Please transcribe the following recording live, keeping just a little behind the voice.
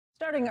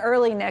Starting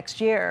early next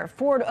year,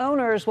 Ford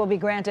owners will be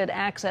granted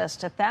access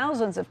to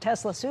thousands of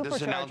Tesla Superchargers.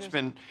 This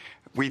announcement,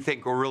 we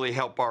think, will really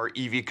help our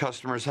EV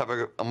customers have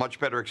a much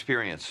better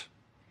experience.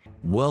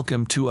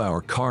 Welcome to our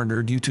Car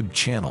Nerd YouTube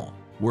channel,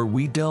 where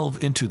we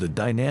delve into the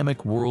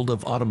dynamic world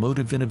of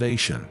automotive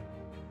innovation.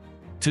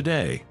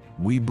 Today,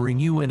 we bring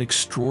you an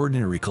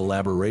extraordinary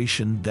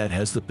collaboration that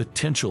has the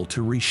potential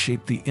to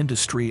reshape the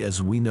industry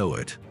as we know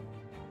it.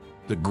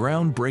 The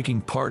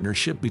groundbreaking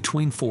partnership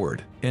between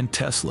Ford and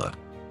Tesla.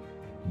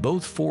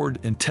 Both Ford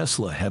and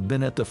Tesla have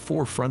been at the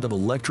forefront of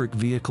electric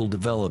vehicle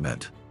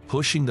development,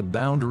 pushing the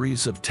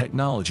boundaries of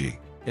technology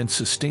and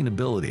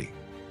sustainability.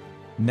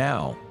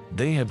 Now,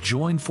 they have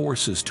joined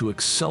forces to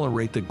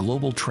accelerate the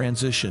global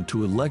transition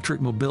to electric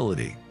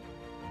mobility.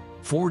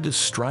 Ford is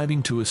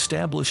striving to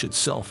establish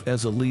itself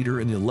as a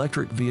leader in the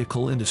electric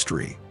vehicle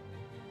industry.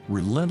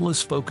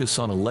 Relentless focus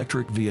on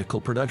electric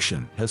vehicle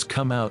production has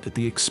come out at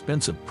the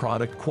expense of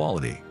product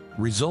quality,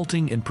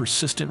 resulting in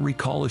persistent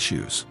recall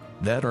issues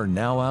that are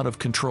now out of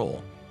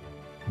control.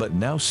 But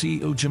now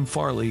CEO Jim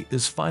Farley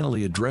is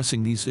finally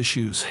addressing these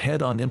issues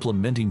head-on,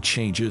 implementing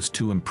changes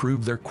to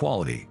improve their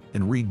quality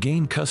and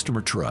regain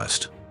customer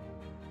trust.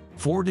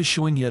 Ford is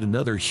showing yet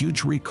another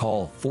huge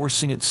recall,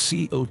 forcing its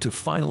CEO to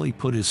finally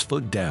put his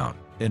foot down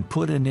and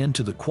put an end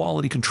to the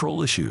quality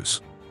control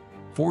issues.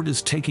 Ford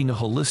is taking a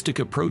holistic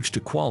approach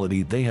to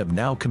quality. They have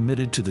now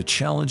committed to the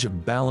challenge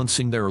of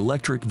balancing their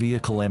electric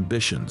vehicle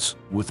ambitions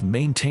with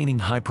maintaining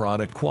high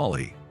product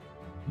quality.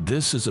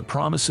 This is a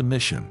promising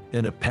mission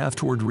and a path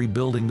toward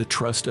rebuilding the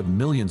trust of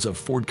millions of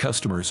Ford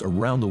customers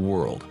around the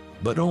world.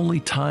 But only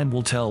time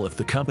will tell if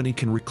the company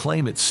can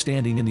reclaim its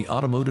standing in the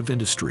automotive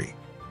industry.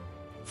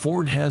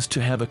 Ford has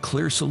to have a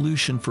clear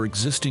solution for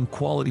existing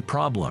quality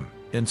problem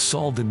and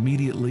solve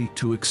immediately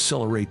to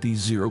accelerate the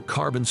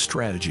zero-carbon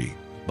strategy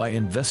by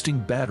investing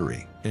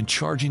battery and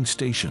charging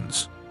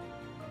stations.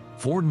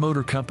 Ford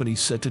Motor Company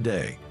said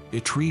today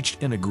it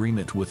reached an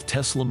agreement with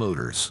Tesla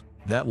Motors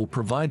that will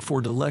provide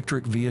Ford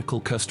electric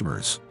vehicle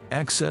customers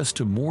access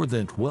to more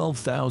than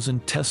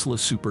 12,000 Tesla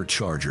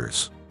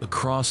Superchargers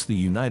across the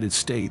United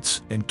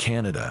States and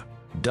Canada,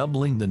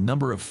 doubling the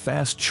number of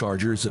fast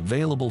chargers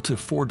available to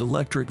Ford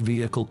electric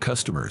vehicle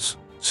customers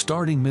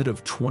starting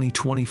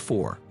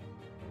mid-2024.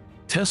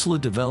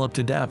 Tesla-developed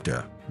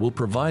Adapta will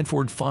provide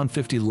Ford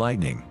F150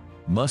 Lightning,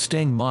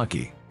 Mustang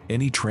Mach-E,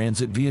 and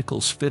E-Transit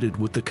vehicles fitted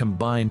with the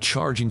combined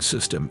charging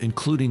system,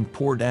 including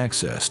port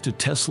access to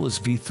Tesla's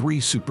V3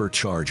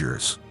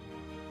 Superchargers.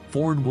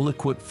 Ford will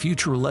equip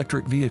future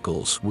electric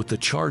vehicles with the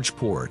charge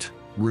port,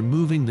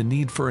 removing the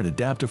need for an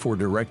adapter for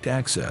direct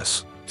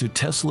access to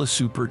Tesla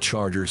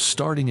Superchargers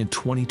starting in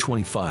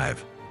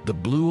 2025. The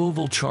Blue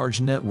Oval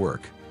Charge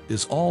Network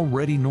is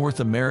already North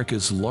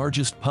America's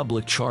largest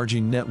public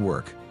charging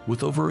network,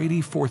 with over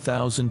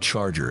 84,000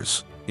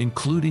 chargers,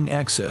 including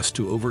access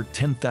to over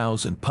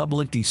 10,000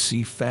 public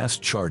DC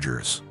fast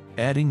chargers.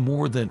 Adding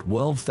more than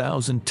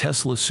 12,000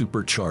 Tesla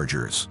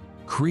Superchargers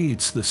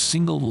creates the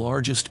single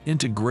largest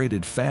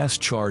integrated fast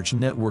charge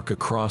network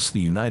across the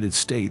United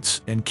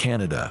States and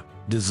Canada,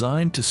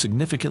 designed to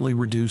significantly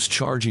reduce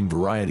charging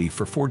variety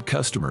for Ford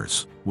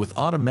customers, with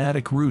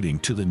automatic routing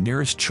to the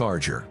nearest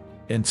charger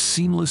and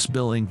seamless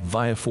billing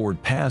via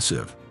Ford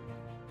Passive.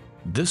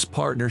 This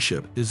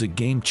partnership is a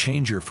game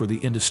changer for the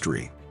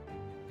industry.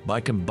 By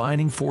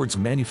combining Ford's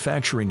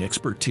manufacturing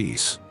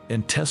expertise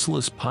and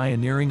Tesla's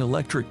pioneering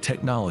electric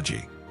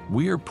technology,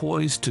 we are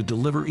poised to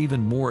deliver even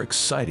more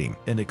exciting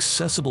and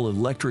accessible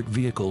electric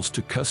vehicles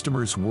to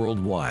customers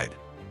worldwide.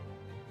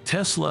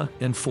 Tesla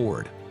and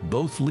Ford,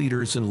 both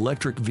leaders in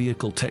electric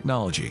vehicle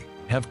technology,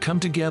 have come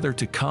together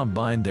to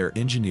combine their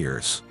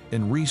engineers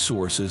and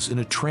resources in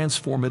a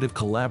transformative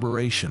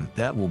collaboration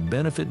that will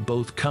benefit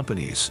both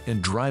companies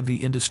and drive the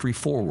industry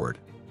forward.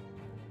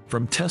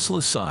 From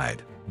Tesla's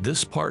side,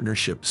 this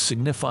partnership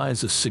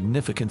signifies a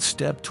significant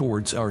step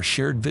towards our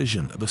shared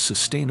vision of a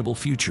sustainable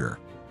future.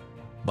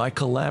 By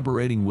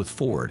collaborating with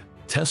Ford,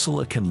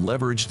 Tesla can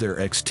leverage their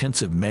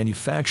extensive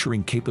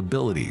manufacturing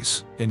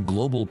capabilities and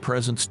global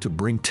presence to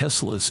bring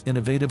Tesla's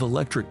innovative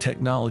electric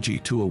technology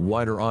to a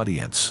wider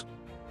audience.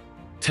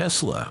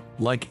 Tesla,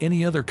 like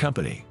any other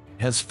company,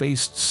 has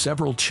faced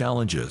several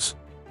challenges.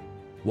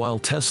 While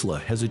Tesla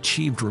has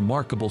achieved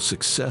remarkable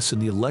success in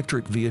the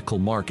electric vehicle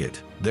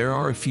market, there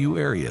are a few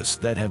areas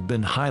that have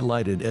been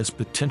highlighted as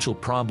potential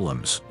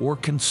problems or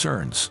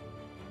concerns.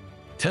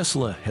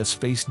 Tesla has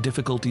faced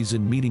difficulties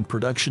in meeting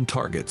production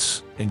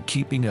targets and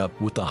keeping up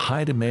with the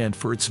high demand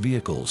for its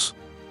vehicles.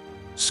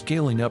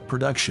 Scaling up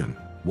production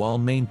while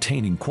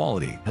maintaining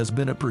quality has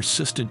been a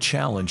persistent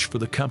challenge for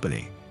the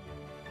company.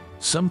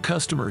 Some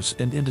customers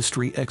and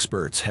industry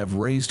experts have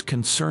raised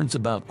concerns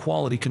about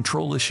quality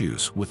control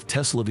issues with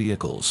Tesla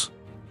vehicles.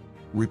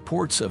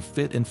 Reports of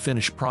fit and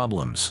finish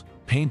problems,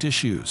 paint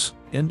issues,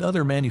 and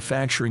other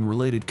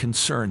manufacturing-related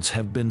concerns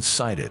have been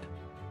cited.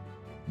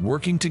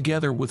 Working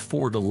together with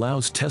Ford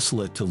allows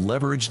Tesla to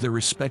leverage their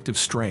respective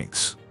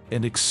strengths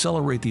and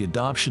accelerate the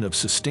adoption of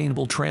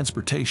sustainable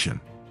transportation.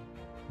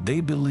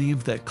 They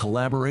believe that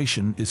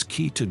collaboration is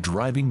key to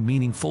driving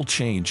meaningful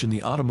change in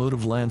the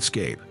automotive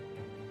landscape.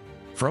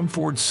 From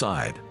Ford's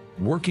side,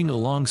 working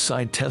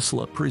alongside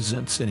Tesla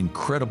presents an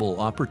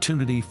incredible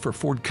opportunity for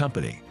Ford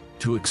Company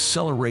to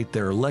accelerate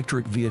their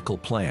electric vehicle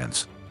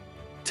plans.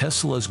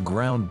 Tesla's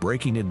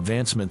groundbreaking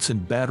advancements in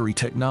battery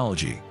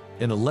technology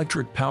and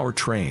electric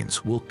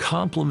powertrains will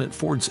complement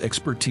Ford's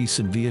expertise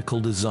in vehicle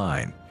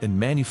design and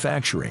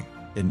manufacturing,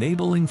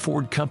 enabling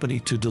Ford Company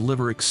to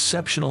deliver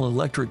exceptional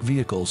electric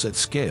vehicles at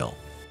scale.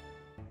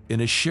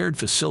 In a shared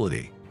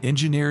facility,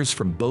 engineers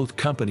from both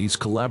companies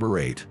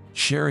collaborate,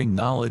 sharing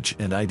knowledge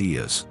and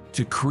ideas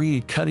to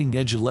create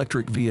cutting-edge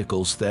electric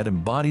vehicles that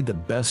embody the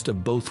best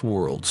of both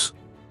worlds.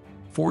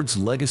 Ford's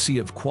legacy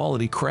of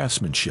quality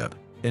craftsmanship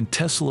and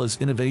Tesla's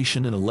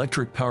innovation in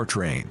electric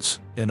powertrains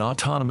and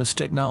autonomous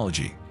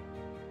technology.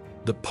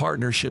 The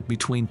partnership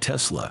between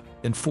Tesla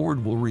and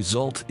Ford will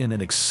result in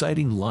an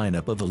exciting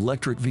lineup of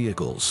electric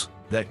vehicles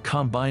that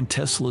combine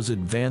Tesla's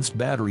advanced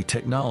battery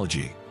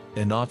technology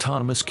and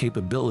autonomous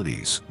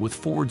capabilities with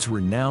Ford's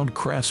renowned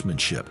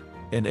craftsmanship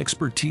and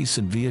expertise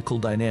in vehicle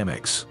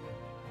dynamics.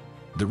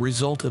 The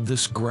result of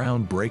this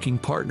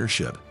groundbreaking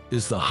partnership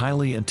is the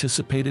highly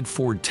anticipated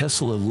Ford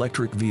Tesla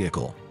electric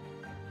vehicle.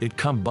 It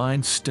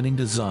combines stunning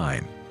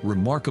design,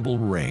 remarkable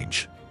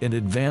range, and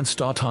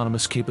advanced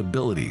autonomous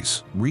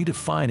capabilities,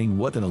 redefining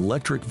what an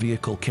electric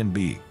vehicle can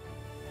be.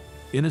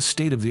 In a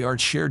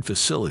state-of-the-art shared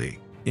facility,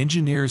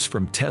 engineers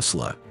from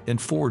Tesla and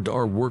Ford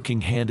are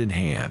working hand in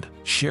hand,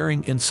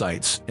 sharing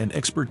insights and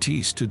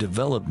expertise to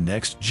develop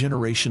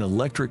next-generation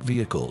electric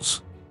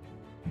vehicles.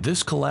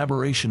 This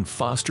collaboration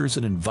fosters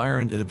an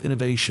environment of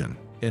innovation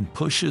and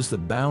pushes the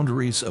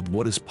boundaries of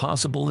what is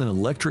possible in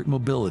electric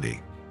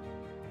mobility.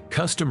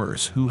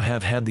 Customers who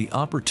have had the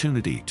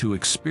opportunity to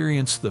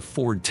experience the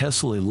Ford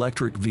Tesla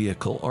electric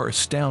vehicle are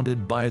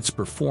astounded by its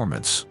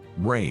performance,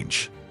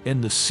 range,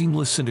 and the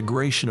seamless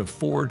integration of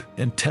Ford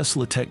and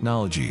Tesla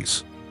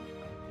technologies.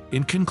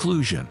 In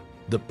conclusion,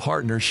 the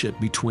partnership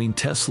between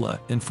Tesla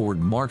and Ford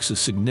marks a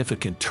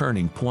significant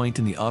turning point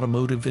in the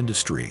automotive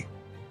industry.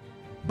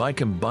 By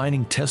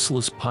combining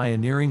Tesla's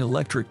pioneering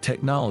electric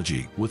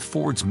technology with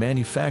Ford's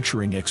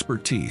manufacturing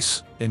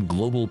expertise and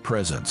global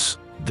presence,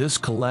 this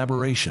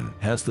collaboration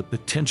has the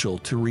potential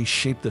to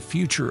reshape the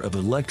future of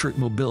electric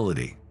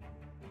mobility.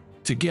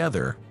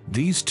 Together,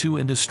 these two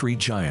industry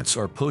giants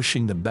are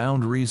pushing the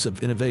boundaries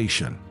of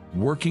innovation,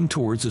 working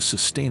towards a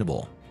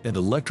sustainable and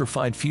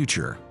electrified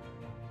future.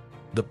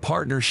 The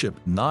partnership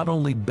not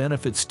only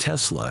benefits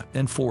Tesla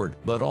and Ford,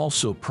 but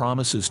also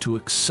promises to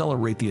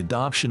accelerate the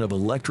adoption of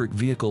electric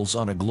vehicles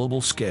on a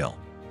global scale.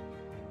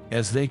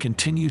 As they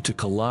continue to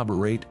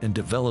collaborate and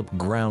develop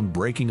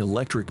groundbreaking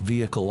electric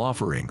vehicle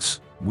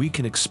offerings, we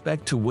can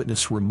expect to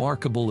witness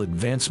remarkable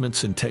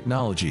advancements in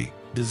technology,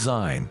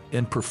 design,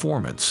 and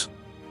performance.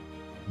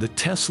 The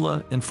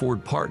Tesla and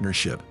Ford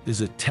partnership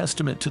is a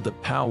testament to the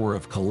power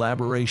of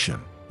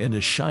collaboration and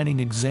a shining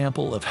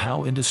example of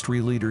how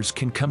industry leaders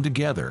can come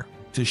together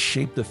to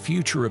shape the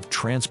future of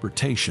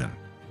transportation.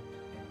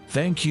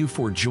 Thank you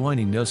for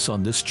joining us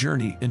on this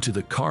journey into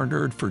the Car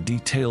Nerd for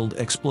detailed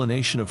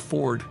explanation of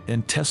Ford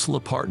and Tesla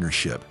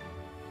partnership.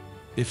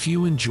 If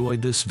you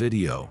enjoyed this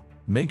video,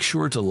 make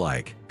sure to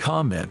like,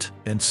 comment,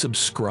 and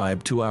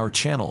subscribe to our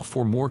channel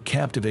for more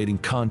captivating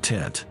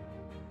content.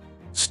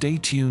 Stay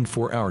tuned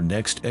for our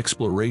next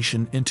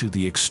exploration into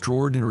the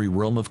extraordinary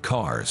realm of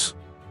cars.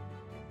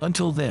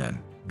 Until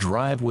then,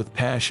 drive with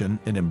passion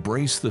and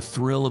embrace the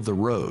thrill of the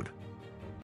road.